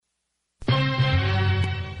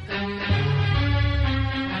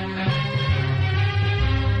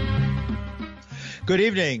Good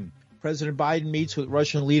evening. President Biden meets with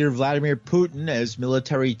Russian leader Vladimir Putin as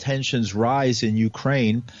military tensions rise in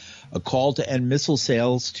Ukraine. A call to end missile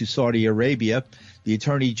sales to Saudi Arabia. The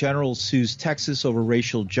Attorney General sues Texas over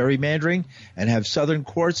racial gerrymandering. And have Southern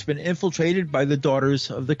courts been infiltrated by the Daughters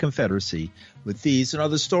of the Confederacy? With these and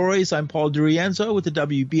other stories, I'm Paul DiRienzo with the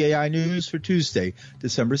WBAI News for Tuesday,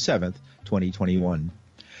 December 7th, 2021.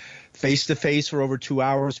 Face-to-face for over 2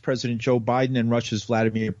 hours, President Joe Biden and Russia's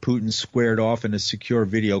Vladimir Putin squared off in a secure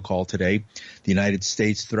video call today. The United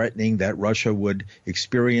States threatening that Russia would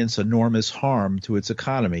experience enormous harm to its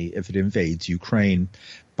economy if it invades Ukraine.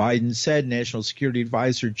 Biden said National Security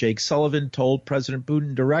Advisor Jake Sullivan told President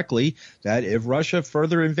Putin directly that if Russia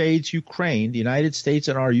further invades Ukraine, the United States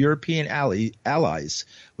and our European allies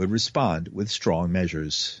would respond with strong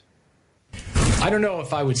measures. I don't know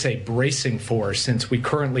if I would say bracing for, since we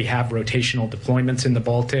currently have rotational deployments in the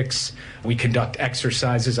Baltics. We conduct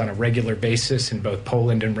exercises on a regular basis in both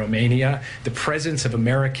Poland and Romania. The presence of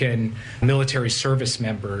American military service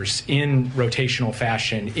members in rotational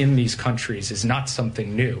fashion in these countries is not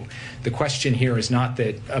something new. The question here is not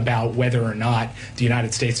about whether or not the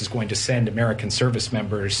United States is going to send American service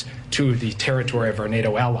members to the territory of our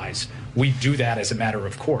NATO allies. We do that as a matter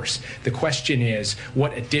of course. The question is,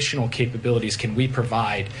 what additional capabilities can we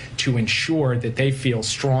provide to ensure that they feel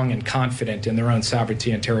strong and confident in their own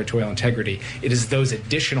sovereignty and territorial integrity? It is those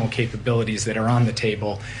additional capabilities that are on the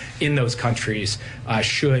table in those countries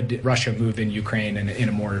should Russia move in Ukraine in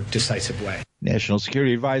a more decisive way. National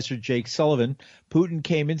Security Advisor Jake Sullivan. Putin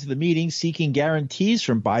came into the meeting seeking guarantees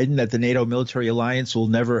from Biden that the NATO military alliance will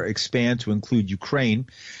never expand to include Ukraine.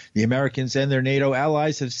 The Americans and their NATO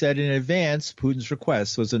allies have said in advance Putin's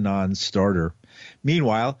request was a non-starter.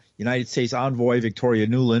 Meanwhile, United States envoy Victoria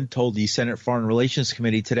Nuland told the Senate Foreign Relations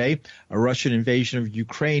Committee today a Russian invasion of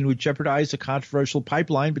Ukraine would jeopardize a controversial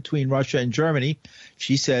pipeline between Russia and Germany.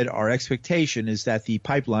 She said our expectation is that the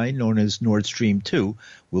pipeline, known as Nord Stream 2,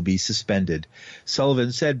 will be suspended.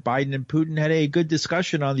 Sullivan said Biden and Putin had a good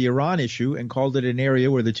discussion on the Iran issue and called it an area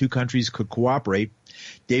where the two countries could cooperate.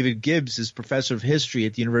 David Gibbs is professor of history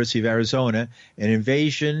at the University of Arizona. An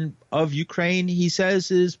invasion of Ukraine, he says,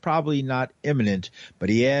 is probably not imminent. But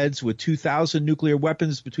he adds, with 2,000 nuclear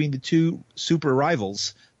weapons between the two super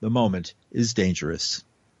rivals, the moment is dangerous.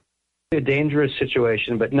 A dangerous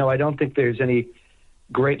situation, but no, I don't think there's any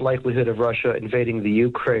great likelihood of Russia invading the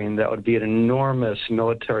Ukraine. That would be an enormous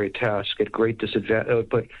military task at great disadvantage. It would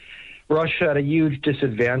put Russia at a huge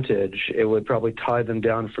disadvantage. It would probably tie them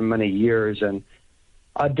down for many years and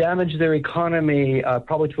damage their economy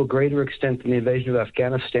probably to a greater extent than the invasion of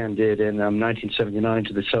Afghanistan did in 1979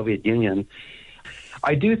 to the Soviet Union.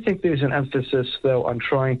 I do think there's an emphasis, though, on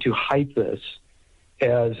trying to hype this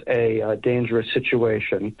as a dangerous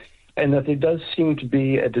situation, and that there does seem to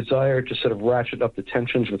be a desire to sort of ratchet up the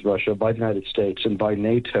tensions with Russia by the United States and by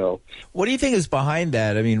NATO. What do you think is behind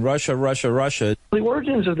that? I mean, Russia. The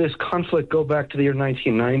origins of this conflict go back to the year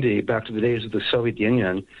 1990, back to the days of the Soviet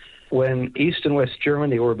Union, when East and West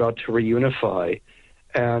Germany were about to reunify,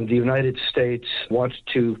 and the United States wanted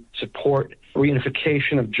to support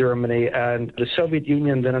reunification of Germany, and the Soviet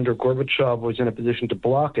Union then under Gorbachev was in a position to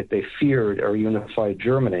block it. They feared a reunified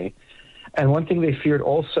Germany. And one thing they feared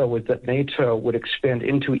also was that NATO would expand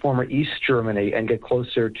into former East Germany and get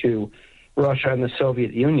closer to Russia and the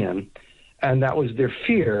Soviet Union. And that was their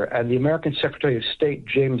fear. And the American Secretary of State,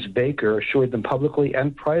 James Baker, assured them publicly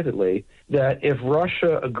and privately that if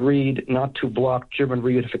Russia agreed not to block German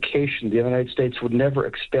reunification, the United States would never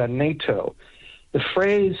expand NATO. The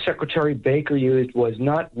phrase Secretary Baker used was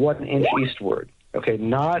not 1 inch eastward. Okay,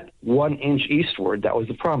 not 1 inch eastward. That was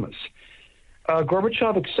the promise.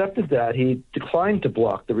 Gorbachev accepted that. He declined to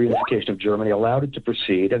block the reunification of Germany, allowed it to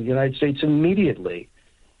proceed, and the United States immediately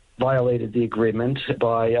violated the agreement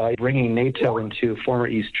by bringing NATO into former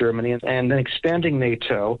East Germany and then expanding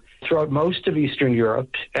NATO throughout most of Eastern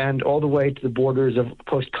Europe and all the way to the borders of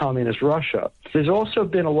post-communist Russia. There's also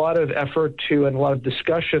been a lot of effort to and a lot of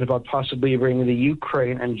discussion about possibly bringing the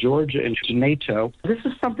Ukraine and Georgia into NATO. This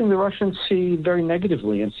is something the Russians see very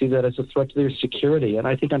negatively and see that as a threat to their security, and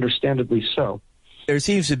I think understandably so. There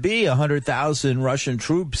seems to be 100,000 Russian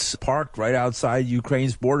troops parked right outside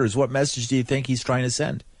Ukraine's borders. What message do you think he's trying to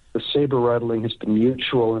send? The saber rattling has been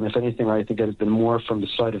mutual, and if anything, I think it has been more from the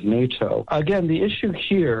side of NATO. Again, the issue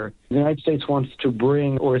here, the United States wants to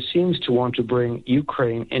bring, or seems to want to bring,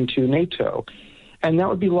 Ukraine into NATO. And that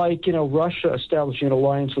would be like, Russia establishing an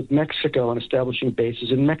alliance with Mexico and establishing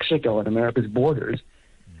bases in Mexico and America's borders.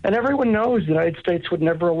 And everyone knows the United States would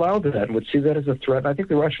never allow that and would see that as a threat. And I think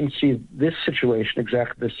the Russians see this situation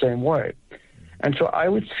exactly the same way. And so I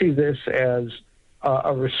would see this as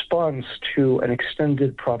a response to an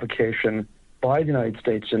extended provocation by the United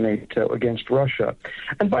States and NATO against Russia.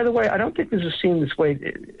 And by the way, I don't think this is seen this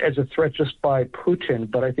way as a threat just by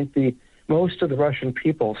Putin, but I think most of the Russian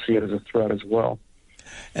people see it as a threat as well.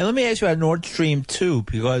 And let me ask you about Nord Stream 2,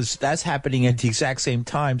 because that's happening at the exact same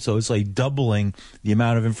time, so it's like doubling the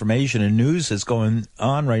amount of information and news that's going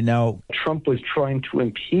on right now. Trump was trying to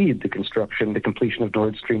impede the completion of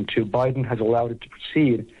Nord Stream 2. Biden has allowed it to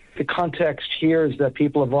proceed. The context here is that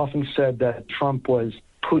people have often said that Trump was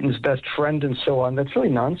Putin's best friend and so on. That's really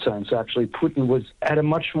nonsense, actually. Putin had a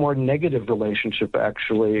much more negative relationship,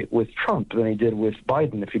 actually, with Trump than he did with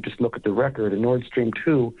Biden, if you just look at the record. And Nord Stream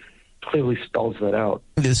 2 clearly spells that out.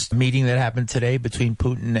 This meeting that happened today between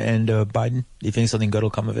Putin and Biden, do you think something good will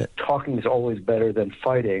come of it? Talking is always better than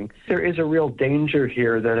fighting. There is a real danger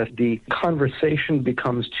here that if the conversation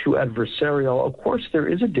becomes too adversarial, of course there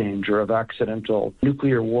is a danger of accidental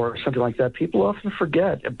nuclear war or something like that. People often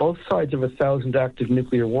forget both sides of 1,000 active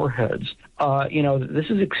nuclear warheads. This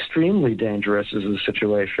is extremely dangerous as a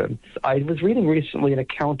situation. I was reading recently an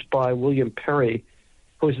account by William Perry,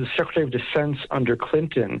 who was the Secretary of Defense under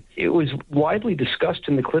Clinton. It was widely discussed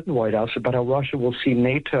in the Clinton White House about how Russia will see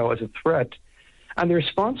NATO as a threat. And the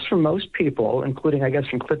response from most people, including, I guess,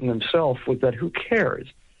 from Clinton himself, was that who cares?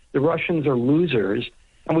 The Russians are losers,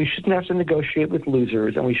 and we shouldn't have to negotiate with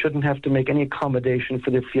losers, and we shouldn't have to make any accommodation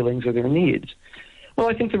for their feelings or their needs. Well,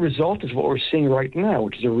 I think the result is what we're seeing right now,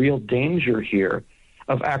 which is a real danger here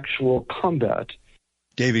of actual combat.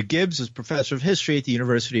 David Gibbs is professor of history at the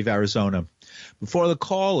University of Arizona. Before the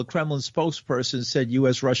call, a Kremlin spokesperson said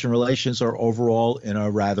U.S.-Russian relations are overall in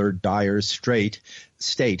a rather dire state,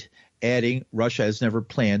 adding Russia has never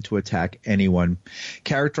planned to attack anyone.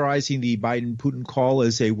 Characterizing the Biden-Putin call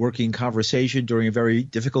as a working conversation during a very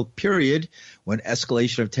difficult period when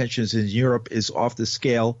escalation of tensions in Europe is off the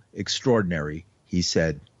scale extraordinary, he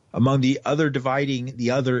said. Among the other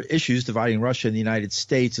issues dividing Russia and the United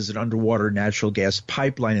States is an underwater natural gas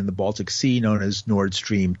pipeline in the Baltic Sea known as Nord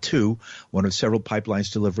Stream 2, one of several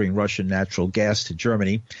pipelines delivering Russian natural gas to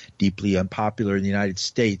Germany. Deeply unpopular in the United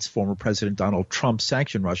States, former President Donald Trump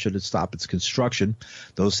sanctioned Russia to stop its construction.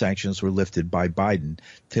 Those sanctions were lifted by Biden.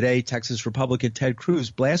 Today, Texas Republican Ted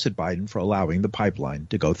Cruz blasted Biden for allowing the pipeline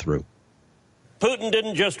to go through. Putin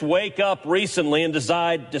didn't just wake up recently and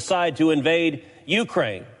decide to invade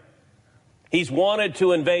Ukraine. He's wanted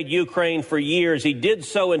to invade Ukraine for years. He did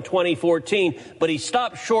so in 2014, but he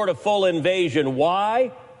stopped short of full invasion.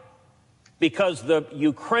 Why? Because the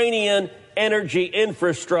Ukrainian energy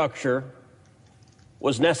infrastructure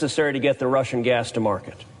was necessary to get the Russian gas to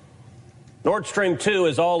market. Nord Stream 2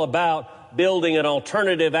 is all about building an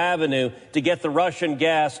alternative avenue to get the Russian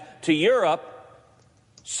gas to Europe,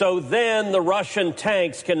 so then the Russian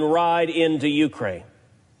tanks can ride into Ukraine.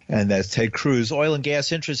 And that's Ted Cruz. Oil and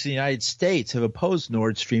gas interests in the United States have opposed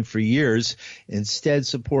Nord Stream for years, instead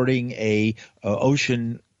supporting a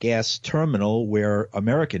ocean gas terminal where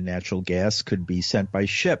American natural gas could be sent by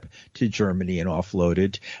ship to Germany and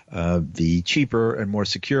offloaded. The cheaper and more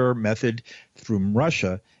secure method through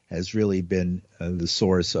Russia has really been the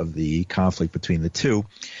source of the conflict between the two.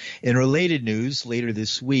 In related news, later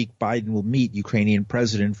this week, Biden will meet Ukrainian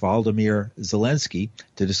President Volodymyr Zelensky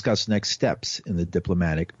to discuss next steps in the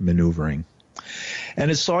diplomatic maneuvering.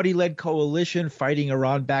 And a Saudi-led coalition fighting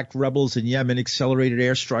Iran-backed rebels in Yemen accelerated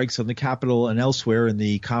airstrikes on the capital and elsewhere in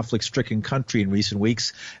the conflict-stricken country in recent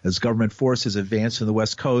weeks as government forces advanced on the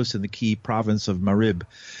west coast in the key province of Marib.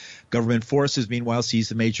 Government forces, meanwhile,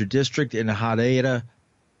 seized a major district in Hadera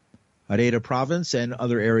province and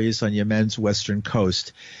other areas on Yemen's western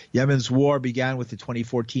coast. Yemen's war began with the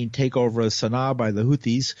 2014 takeover of Sana'a by the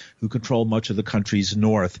Houthis, who control much of the country's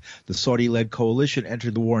north. The Saudi-led coalition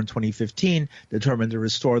entered the war in 2015, determined to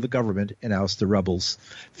restore the government and oust the rebels.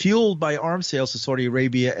 Fueled by arms sales to Saudi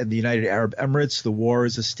Arabia and the United Arab Emirates, the war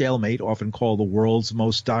is a stalemate, often called the world's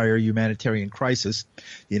most dire humanitarian crisis.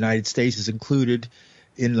 The United States is included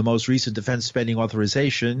in the most recent defense spending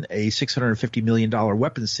authorization, a $650 million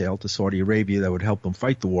weapons sale to Saudi Arabia that would help them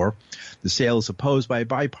fight the war. The sale is opposed by a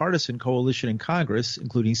bipartisan coalition in Congress,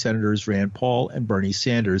 including Senators Rand Paul and Bernie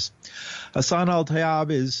Sanders. Hassan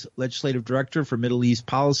Al-Tayyab is legislative director for Middle East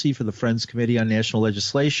policy for the Friends Committee on National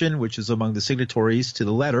Legislation, which is among the signatories to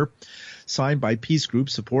the letter signed by peace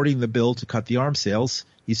groups supporting the bill to cut the arms sales.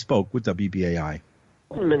 He spoke with WBAI.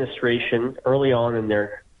 Administration, early on in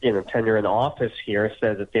their tenure in office here,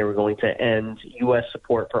 said that they were going to end U.S.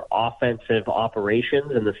 support for offensive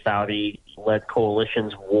operations in the Saudi-led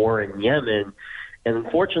coalition's war in Yemen. And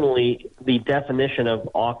unfortunately, the definition of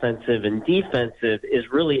offensive and defensive is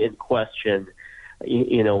really in question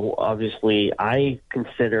Obviously I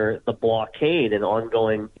consider the blockade and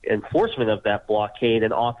ongoing enforcement of that blockade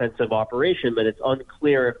an offensive operation, but it's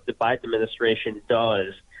unclear if the Biden administration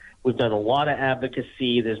does. We've done a lot of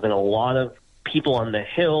advocacy. There's been a lot of people on the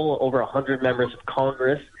Hill, over 100 members of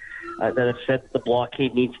Congress, that have said the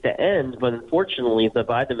blockade needs to end. But unfortunately, the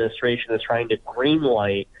Biden administration is trying to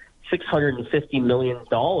greenlight $650 million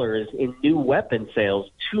in new weapon sales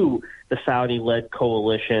to the Saudi-led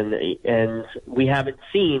coalition, and we haven't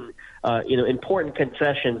seen, important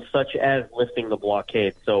concessions such as lifting the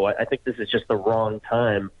blockade. So I think this is just the wrong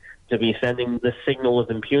time to be sending the signal of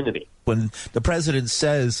impunity. When the president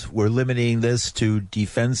says we're limiting this to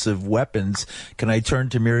defensive weapons, can I turn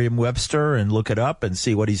to Merriam-Webster and look it up and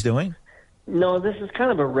see what he's doing? No, this is kind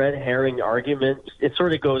of a red herring argument. It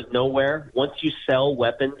sort of goes nowhere. Once you sell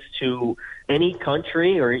weapons to any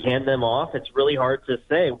country or hand them off, it's really hard to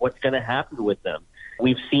say what's going to happen with them.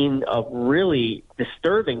 We've seen a really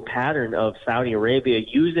disturbing pattern of Saudi Arabia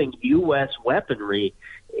using U.S. weaponry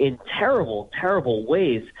in terrible, terrible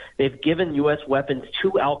ways. They've given U.S. weapons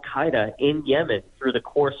to al-Qaeda in Yemen through the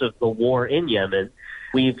course of the war in Yemen.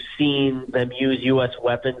 We've seen them use U.S.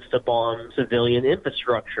 weapons to bomb civilian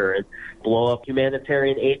infrastructure and blow up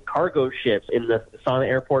humanitarian aid cargo ships in the Sana'a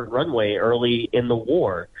airport runway early in the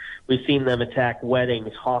war. We've seen them attack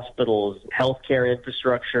weddings, hospitals, healthcare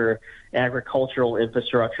infrastructure, agricultural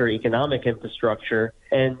infrastructure, economic infrastructure,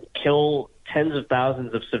 and kill tens of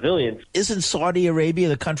thousands of civilians. Isn't Saudi Arabia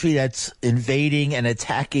the country that's invading and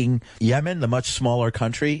attacking Yemen, the much smaller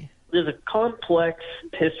country? There's a complex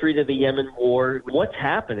history to the Yemen war. What's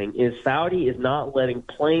happening is Saudi is not letting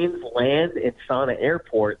planes land at Sana'a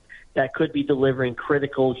airport that could be delivering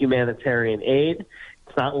critical humanitarian aid.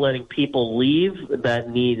 It's not letting people leave that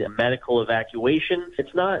need medical evacuation.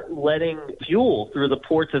 It's not letting fuel through the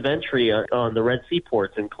ports of entry on the Red Sea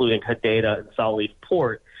ports, including Hodeidah and Salif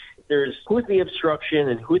Port. There's Houthi obstruction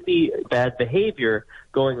and Houthi bad behavior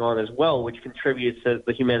going on as well, which contributes to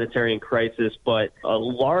the humanitarian crisis. But a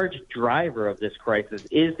large driver of this crisis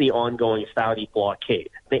is the ongoing Saudi blockade.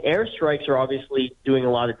 The airstrikes are obviously doing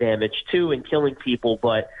a lot of damage too and killing people,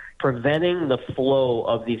 but preventing the flow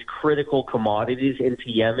of these critical commodities into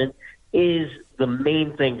Yemen is the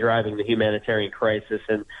main thing driving the humanitarian crisis.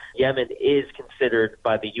 And Yemen is considered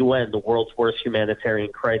by the UN the world's worst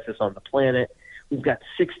humanitarian crisis on the planet. We've got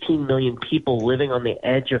 16 million people living on the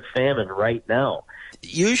edge of famine right now.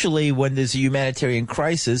 Usually when there's a humanitarian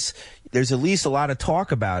crisis, there's at least a lot of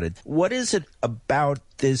talk about it. What is it about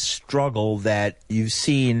this struggle that you've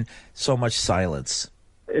seen so much silence?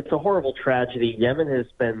 It's a horrible tragedy. Yemen has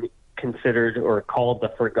been considered or called the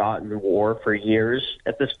forgotten war for years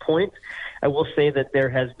at this point. I will say that there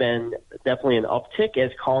has been definitely an uptick as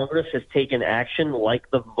Congress has taken action like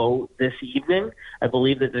the vote this evening. I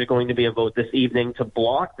believe that there's going to be a vote this evening to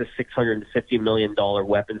block the $650 million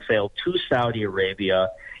weapon sale to Saudi Arabia.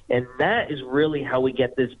 And that is really how we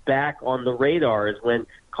get this back on the radar, is when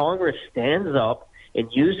Congress stands up and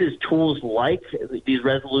uses tools like these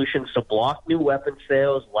resolutions to block new weapon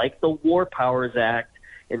sales, like the War Powers Act,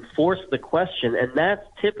 and force the question. And that's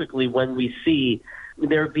typically when we see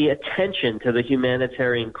there be attention to the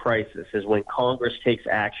humanitarian crisis, is when Congress takes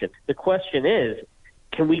action. The question is,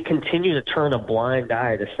 can we continue to turn a blind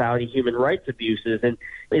eye to Saudi human rights abuses? And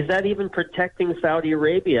is that even protecting Saudi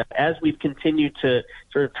Arabia? As we've continued to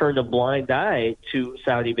sort of turn a blind eye to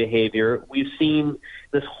Saudi behavior, we've seen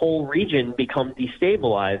this whole region become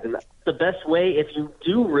destabilized. And the best way, if you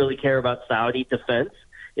do really care about Saudi defense,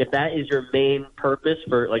 if that is your main purpose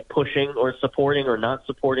for like pushing or supporting or not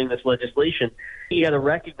supporting this legislation, you got to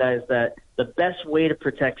recognize that the best way to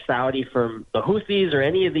protect Saudi from the Houthis or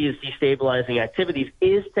any of these destabilizing activities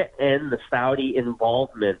is to end the Saudi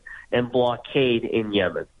involvement and blockade in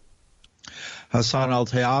Yemen. Hassan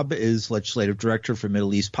Al-Tayyab is Legislative Director for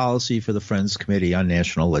Middle East Policy for the Friends Committee on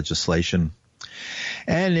National Legislation.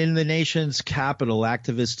 And in the nation's capital,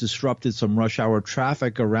 activists disrupted some rush hour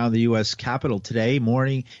traffic around the U.S. Capitol today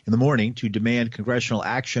in the morning to demand congressional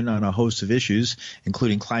action on a host of issues,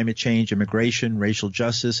 including climate change, immigration, racial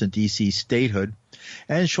justice, and D.C. statehood.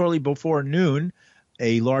 And shortly before noon,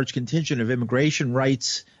 a large contingent of immigration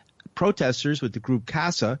rights protesters with the group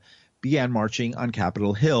CASA began marching on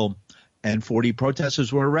Capitol Hill, and 40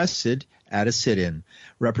 protesters were arrested at a sit-in.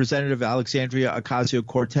 Representative Alexandria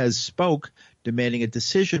Ocasio-Cortez spoke, demanding a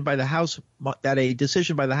decision by the House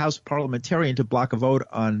parliamentarian to block a vote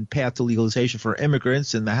on path to legalization for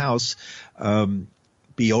immigrants in the House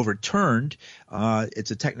be overturned.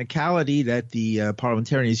 It's a technicality that the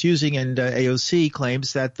parliamentarian is using, and AOC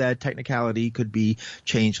claims that technicality could be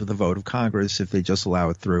changed with a vote of Congress if they just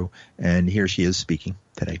allow it through. And here she is speaking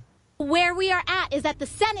today. where we are at is that the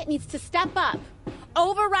Senate needs to step up,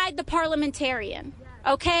 override the parliamentarian,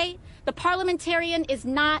 okay? The parliamentarian is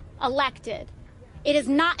not elected. It is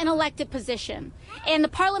not an elected position. And the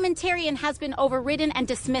parliamentarian has been overridden and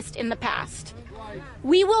dismissed in the past.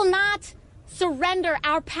 We will not surrender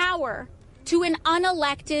our power to an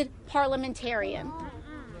unelected parliamentarian.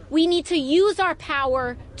 We need to use our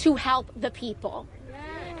power to help the people.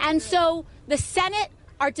 And so the Senate,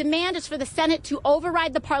 our demand is for the Senate to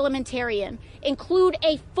override the parliamentarian, include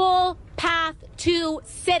a full path to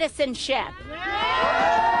citizenship.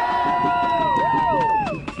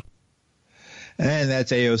 And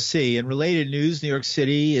that's AOC. In related news, New York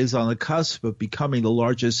City is on the cusp of becoming the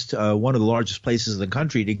largest, one of the largest places in the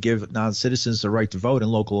country to give non-citizens the right to vote in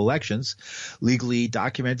local elections. Legally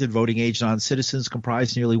documented voting age non-citizens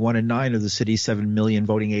comprise nearly 1 in 9 of the city's 7 million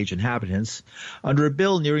voting age inhabitants. Under a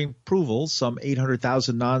bill nearing approval, some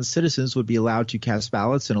 800,000 non-citizens would be allowed to cast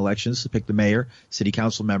ballots in elections to pick the mayor, city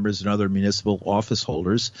council members, and other municipal office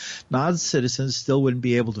holders. Non-citizens still wouldn't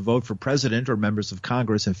be able to vote for president or members of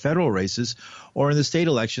Congress in federal races, or in the state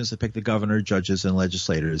elections to pick the governor, judges, and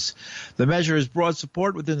legislators. The measure has broad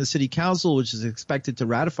support within the city council, which is expected to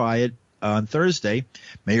ratify it on Thursday.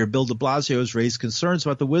 Mayor Bill de Blasio has raised concerns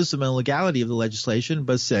about the wisdom and legality of the legislation,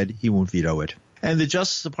 but said he won't veto it. And the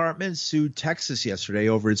Justice Department sued Texas yesterday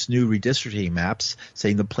over its new redistricting maps,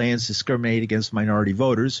 saying the plans discriminate against minority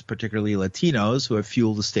voters, particularly Latinos, who have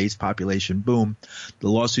fueled the state's population boom. The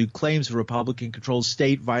lawsuit claims the Republican-controlled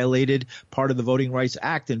state violated part of the Voting Rights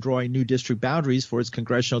Act in drawing new district boundaries for its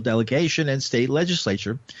congressional delegation and state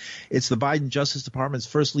legislature. It's the Biden Justice Department's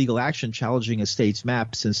first legal action challenging a state's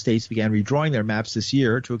map since states began redrawing their maps this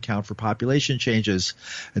year to account for population changes.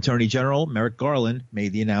 Attorney General Merrick Garland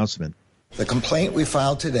made the announcement. The complaint we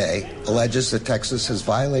filed today alleges that Texas has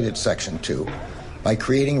violated Section 2 by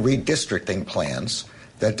creating redistricting plans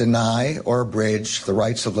that deny or abridge the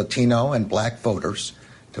rights of Latino and black voters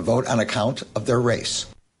to vote on account of their race.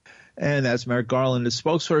 And that's Merrick Garland. The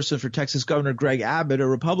spokesperson for Texas Governor Greg Abbott, a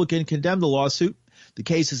Republican, condemned the lawsuit. The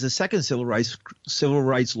case is the second civil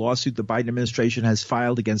rights lawsuit the Biden administration has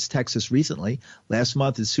filed against Texas recently. Last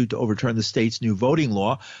month, it sued to overturn the state's new voting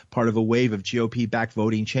law, part of a wave of GOP-backed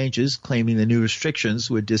voting changes, claiming the new restrictions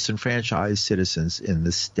would disenfranchise citizens in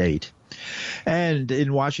the state. And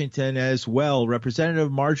in Washington as well,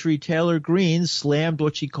 Representative Marjorie Taylor Greene slammed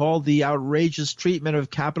what she called the outrageous treatment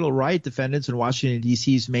of Capitol riot defendants in Washington,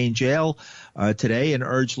 D.C.'s main jail today, and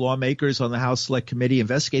urged lawmakers on the House Select Committee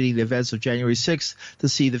investigating the events of January 6th to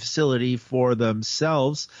see the facility for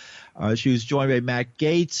themselves. She was joined by Matt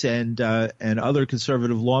Gaetz and other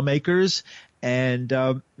conservative lawmakers,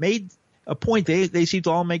 and made a point. They seem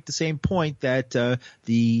to all make the same point that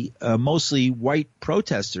the mostly white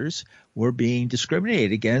protesters were being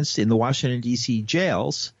discriminated against in the Washington, D.C.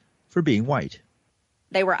 jails for being white.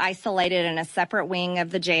 They were isolated in a separate wing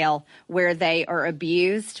of the jail where they are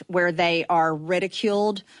abused, where they are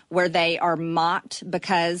ridiculed, where they are mocked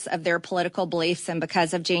because of their political beliefs and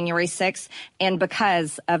because of January 6th and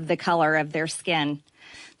because of the color of their skin.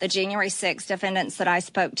 The January 6 defendants that I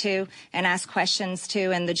spoke to and asked questions to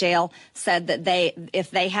in the jail said that if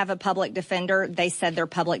they have a public defender, they said their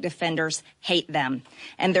public defenders hate them.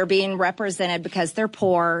 And they're being represented because they're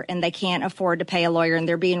poor and they can't afford to pay a lawyer. And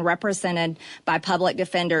they're being represented by public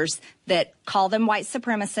defenders that call them white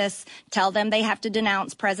supremacists, tell them they have to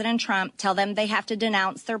denounce President Trump, tell them they have to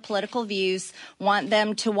denounce their political views, want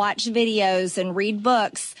them to watch videos and read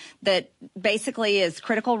books that basically is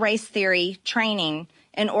critical race theory training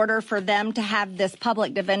in order for them to have this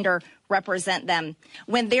public defender represent them.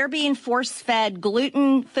 When they're being force-fed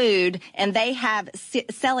gluten food and they have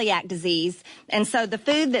celiac disease, and so the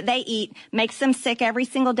food that they eat makes them sick every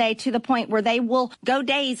single day to the point where they will go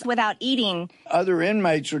days without eating. Other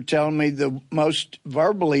inmates are telling me the most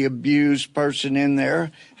verbally abused person in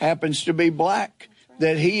there happens to be black,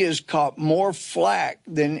 that he has caught more flack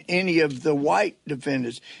than any of the white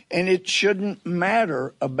defendants. And it shouldn't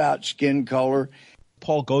matter about skin color.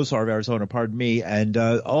 Paul Gosar of Arizona, pardon me, and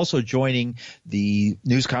also joining the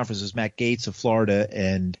news conference is Matt Gaetz of Florida.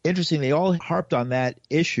 And interesting, they all harped on that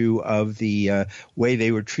issue of the way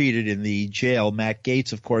they were treated in the jail. Matt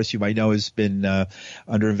Gaetz, of course, you might know, has been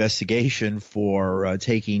under investigation for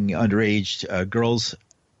taking underage girls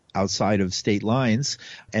outside of state lines,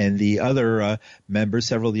 and the other members,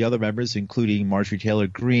 several of the other members, including Marjorie Taylor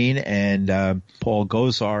Greene and Paul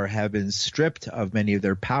Gosar, have been stripped of many of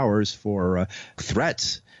their powers for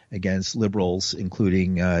threats against liberals,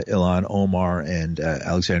 including Ilhan Omar and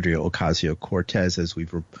Alexandria Ocasio-Cortez, as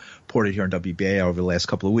we've reported here on WBAI over the last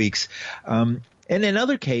couple of weeks. And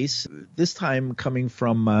another case, this time coming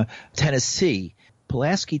from Tennessee,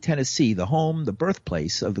 Pulaski, Tennessee, the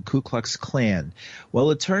birthplace of the Ku Klux Klan. Well,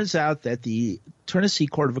 it turns out that the Tennessee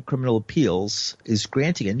Court of Criminal Appeals is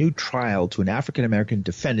granting a new trial to an African-American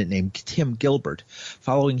defendant named Tim Gilbert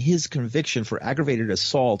following his conviction for aggravated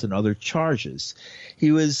assault and other charges.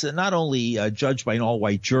 He was not only judged by an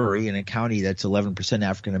all-white jury in a county that's 11%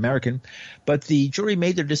 African-American, but the jury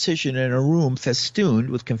made their decision in a room festooned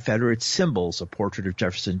with Confederate symbols. A portrait of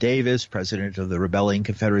Jefferson Davis, president of the rebelling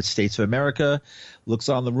Confederate States of America, looks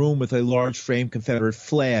on the room with a large framed Confederate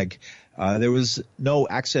flag. There was no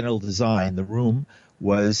accidental design. The room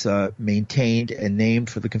was maintained and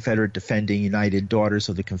named for the Confederate Defending United Daughters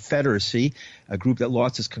of the Confederacy, a group that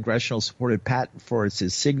lost its congressional supported patent for its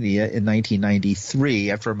insignia in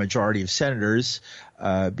 1993 after a majority of senators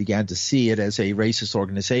began to see it as a racist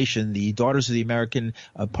organization. The Daughters of the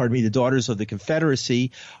the Daughters of the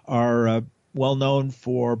Confederacy are well known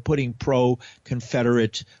for putting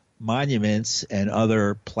pro-Confederate monuments and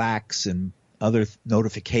other plaques and other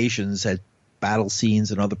notifications at battle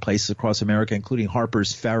scenes and other places across America, including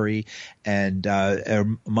Harper's Ferry, and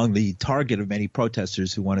among the target of many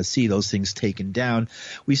protesters who want to see those things taken down.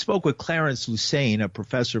 We spoke with Clarence Lusane, a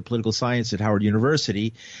professor of political science at Howard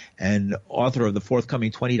University and author of the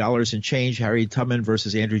forthcoming $20 and Change, Harriet Tubman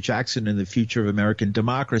versus Andrew Jackson and the Future of American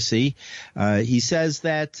Democracy. He says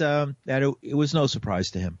that it was no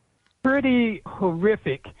surprise to him. Pretty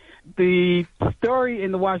horrific. The story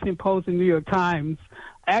in the Washington Post and New York Times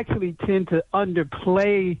actually tend to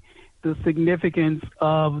underplay the significance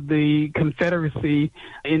of the Confederacy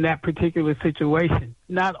in that particular situation.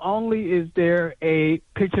 Not only is there a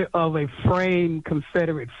picture of a framed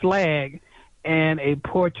Confederate flag and a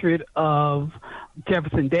portrait of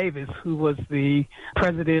Jefferson Davis, who was the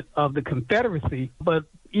president of the Confederacy, but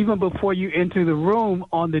even before you enter the room,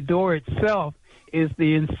 on the door itself is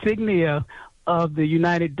the insignia of the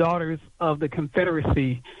United Daughters of the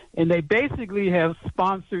Confederacy. And they basically have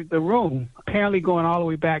sponsored the room, apparently going all the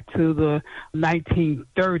way back to the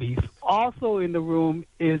 1930s. Also in the room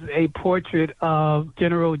is a portrait of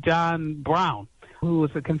General John Brown, who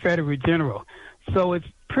was a Confederate general. So it's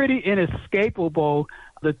pretty inescapable,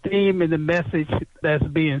 the theme and the message that's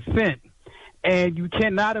being sent. And you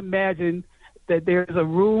cannot imagine that there's a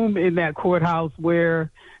room in that courthouse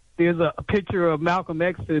where there's a picture of Malcolm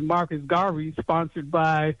X and Marcus Garvey sponsored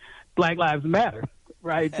by Black Lives Matter,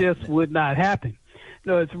 right? It just would not happen.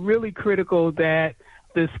 No, it's really critical that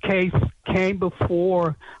this case came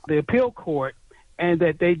before the appeal court and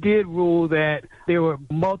that they did rule that there were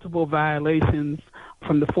multiple violations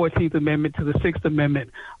from the 14th Amendment to the 6th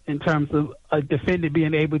Amendment in terms of a defendant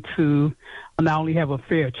being able to not only have a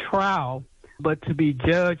fair trial, but to be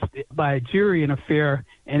judged by a jury in a fair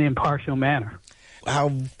and impartial manner.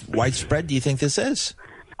 How widespread do you think this is?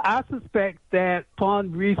 I suspect that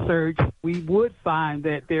upon research, we would find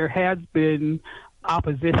that there has been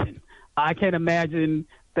opposition. I can't imagine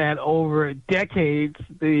that over decades,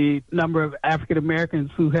 the number of African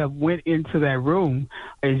Americans who have went into that room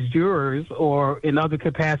as jurors or in other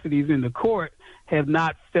capacities in the court have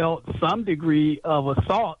not felt some degree of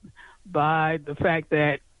assault by the fact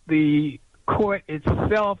that the court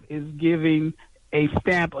itself is giving a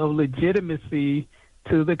stamp of legitimacy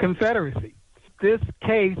to the Confederacy. This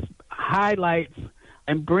case highlights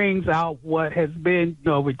and brings out what has been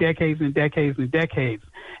over decades and decades and decades.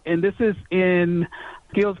 And this is in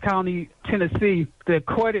Giles County, Tennessee. The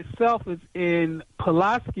court itself is in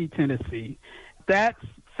Pulaski, Tennessee. That's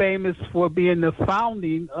famous for being the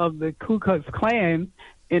founding of the Ku Klux Klan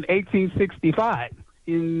in 1865.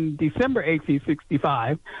 In December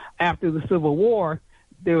 1865, after the Civil War,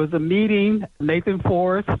 there was a meeting. Nathan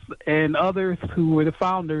Forrest and others who were the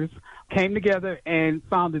founders came together and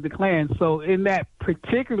founded the Klan. So in that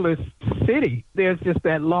particular city, there's just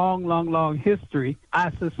that long history.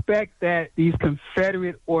 I suspect that these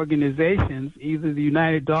Confederate organizations, either the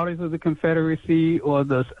United Daughters of the Confederacy or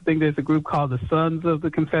I think there's a group called the Sons of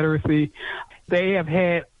the Confederacy, they have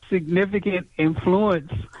had significant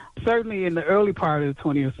influence, certainly in the early part of the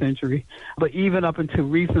 20th century, but even up until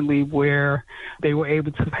recently where they were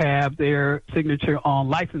able to have their signature on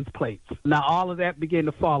license plates. Now, all of that began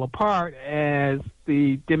to fall apart as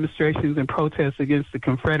the demonstrations and protests against the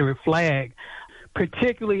Confederate flag,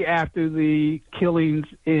 particularly after the killings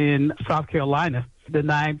in South Carolina, the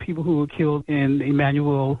 9 people who were killed in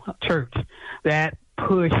Emmanuel Church. That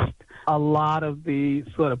pushed a lot of the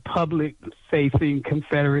sort of public-facing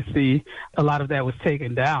Confederacy, a lot of that was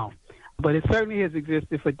taken down. But it certainly has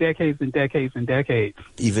existed for decades and decades and decades.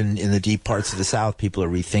 Even in the deep parts of the South, people are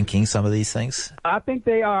rethinking some of these things? I think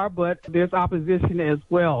they are, but there's opposition as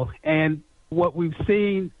well. And what we've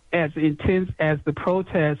seen as intense as the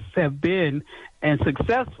protests have been and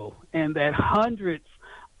successful, and that hundreds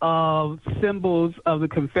of symbols of the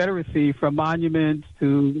Confederacy, from monuments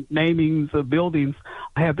to namings of buildings,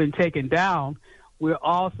 have been taken down, we're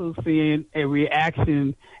also seeing a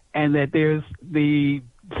reaction, and that there's the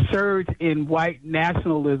surge in white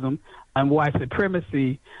nationalism and white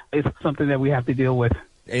supremacy is something that we have to deal with.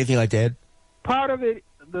 Anything like that? Part of it,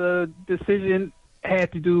 the decision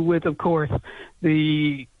had to do with, of course,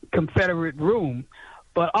 the Confederate room,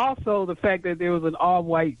 but also the fact that there was an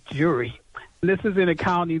all-white jury. This is in a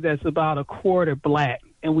county that's about a quarter black,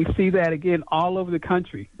 and we see that again all over the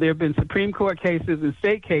country. There have been Supreme Court cases and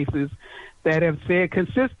state cases that have said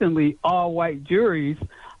consistently all-white juries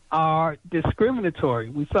are discriminatory.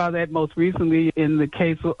 We saw that most recently in the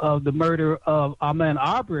case of the murder of Ahmaud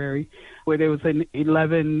Arbery, where there was an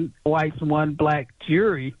 11 whites, 1 black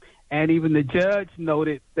jury, and even the judge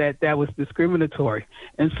noted that that was discriminatory.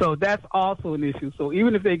 And so that's also an issue. So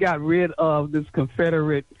even if they got rid of this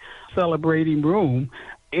Confederate celebrating room,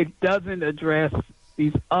 it doesn't address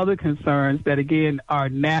these other concerns that, again, are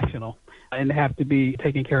national and have to be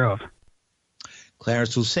taken care of.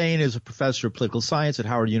 Clarence Hussein is a professor of political science at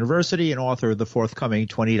Howard University and author of the forthcoming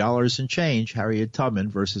 $20 and Change, Harriet Tubman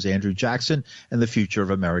versus Andrew Jackson and the Future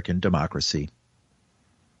of American Democracy.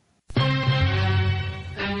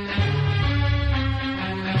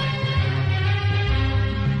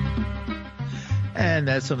 And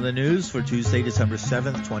that's some of the news for Tuesday, December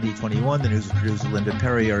 7th, 2021. The news is produced by Linda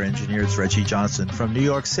Perry. Our engineer is Reggie Johnson. From New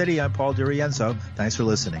York City, I'm Paul DiRienzo. Thanks for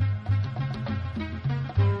listening.